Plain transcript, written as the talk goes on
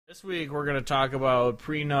This week we're going to talk about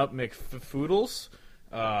prenup McFoodles,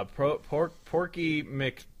 Porky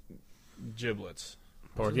McGiblets.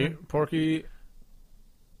 Porky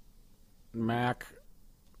Mac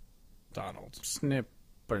Donald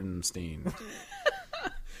Snippenstein.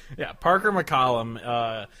 Yeah, Parker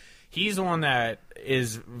McCollum. He's the one that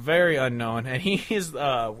is very unknown, and he is.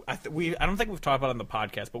 I don't think we've talked about it on the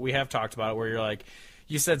podcast, but we have talked about it. Where you're like,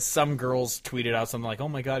 you said some girls tweeted out something like, "Oh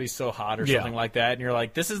my God, he's so hot" or something like that, and you're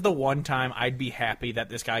like, "This is the one time I'd be happy that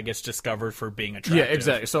this guy gets discovered for being attractive." Yeah,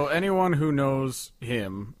 exactly. So anyone who knows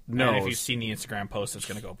him knows. And if you've seen the Instagram post, it's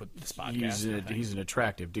going to go up with this podcast. He's an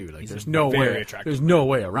attractive dude. Like, He's there's no way. attractive. There's no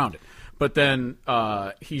way around it. But then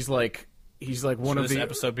he's like one of this the.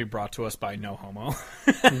 episode be brought to us by No Homo.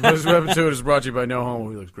 This episode is brought to you by No Homo.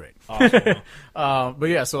 He looks great. Awesome. But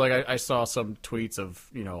yeah, so like I saw some tweets of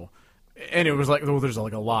and it was like, there's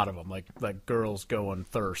like a lot of them, like girls going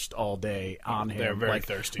thirst all day on him. They're very like,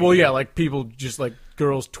 thirsty. Well, yeah, like people just like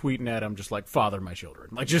girls tweeting at him, just like father my children,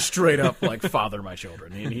 like just straight up like father my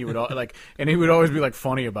children, and he would always be like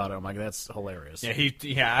funny about it. I'm like, that's hilarious.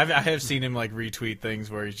 Yeah, I have seen him like retweet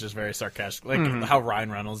things where he's just very sarcastic, like how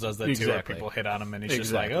Ryan Reynolds does that too, where Exactly. people hit on him and he's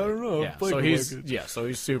Exactly. just like, I don't know. Yeah, so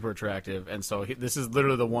he's super attractive, and so this is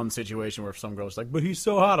literally the one situation where if some girl's like, but he's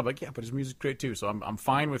so hot, I'm like, yeah, but his music's great too, so I'm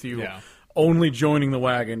fine with you. Yeah. Only joining the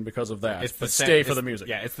wagon because of that. Stay for the music.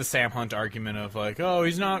 Yeah, it's the Sam Hunt argument of like, oh,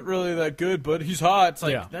 he's not really that good, but he's hot. It's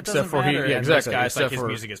like, that doesn't except for matter. Exactly. And this guy's like, his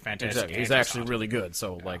music is fantastic. Exactly. He's actually really good.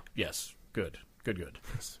 So, like, yes, good.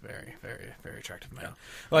 He's very, very, very attractive man. Yeah.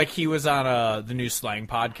 Like, he was on the new Slang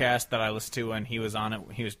podcast that I listened to, and he was on it.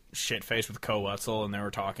 He was shit-faced with Co Wetzel, and they were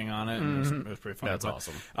talking on it, and it was pretty funny. That's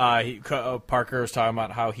awesome. Parker was talking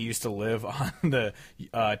about how he used to live on the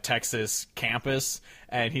Texas campus,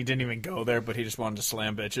 and he didn't even go there, but he just wanted to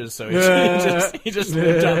slam bitches, so he just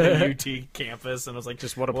lived on the UT campus, and I was like,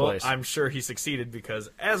 just what a place. I'm sure he succeeded because,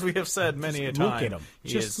 as we have said many a time, look at him.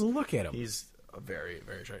 Look at him. He's very,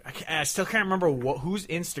 very attractive. I still can't remember whose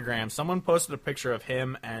Instagram. Someone posted a picture of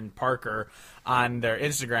him and Parker on their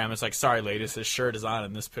Instagram. It's like, sorry, ladies, his shirt is on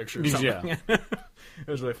in this picture. Or something. Yeah. It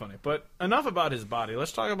was really funny. But enough about his body.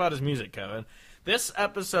 Let's talk about his music, Kevin. This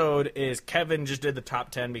episode is Kevin just did the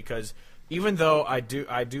top 10 because even though I do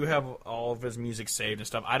have all of his music saved and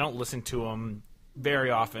stuff, I don't listen to him very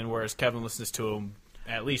often, whereas Kevin listens to him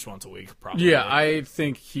at least once a week, probably. Yeah, I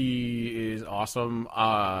think he is awesome.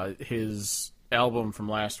 His album from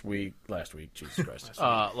last week, Jesus Christ.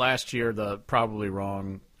 Last year, the Probably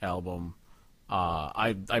Wrong album,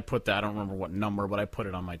 I put that, I don't remember what number, but I put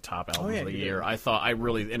it on my top albums of the year. I thought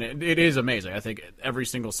and it is amazing. I think every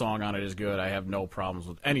single song on it is good. I have no problems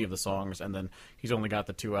with any of the songs, and then he's only got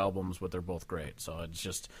the 2 albums, but they're both great. So it's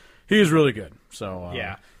just, he's really good. So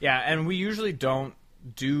yeah, and we usually don't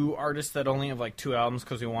do artists that only have like 2 albums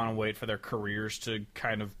because we want to wait for their careers to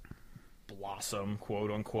kind of blossom,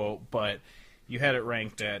 quote unquote, but you had it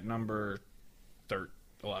ranked at number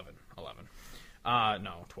 11.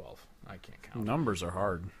 No, 12. I can't count. Numbers are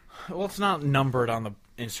hard. Well, it's not numbered on the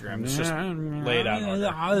Instagram. It's just laid out.